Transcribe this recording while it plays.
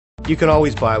You can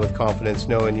always buy with confidence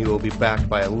knowing you will be backed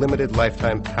by a limited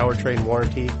lifetime powertrain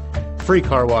warranty, free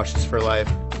car washes for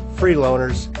life, free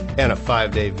loaners, and a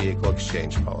 5-day vehicle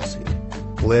exchange policy.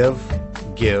 Live,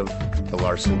 give the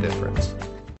Larson difference.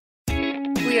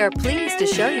 We are pleased to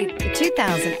show you the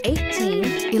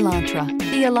 2018 Elantra.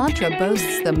 The Elantra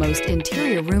boasts the most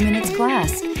interior room in its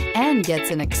class and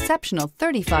gets an exceptional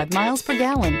 35 miles per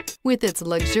gallon. With its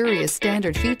luxurious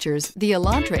standard features, the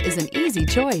Elantra is an easy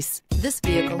choice. This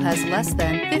vehicle has less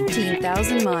than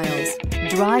 15,000 miles.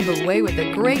 Drive away with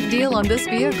a great deal on this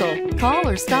vehicle. Call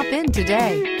or stop in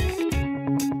today.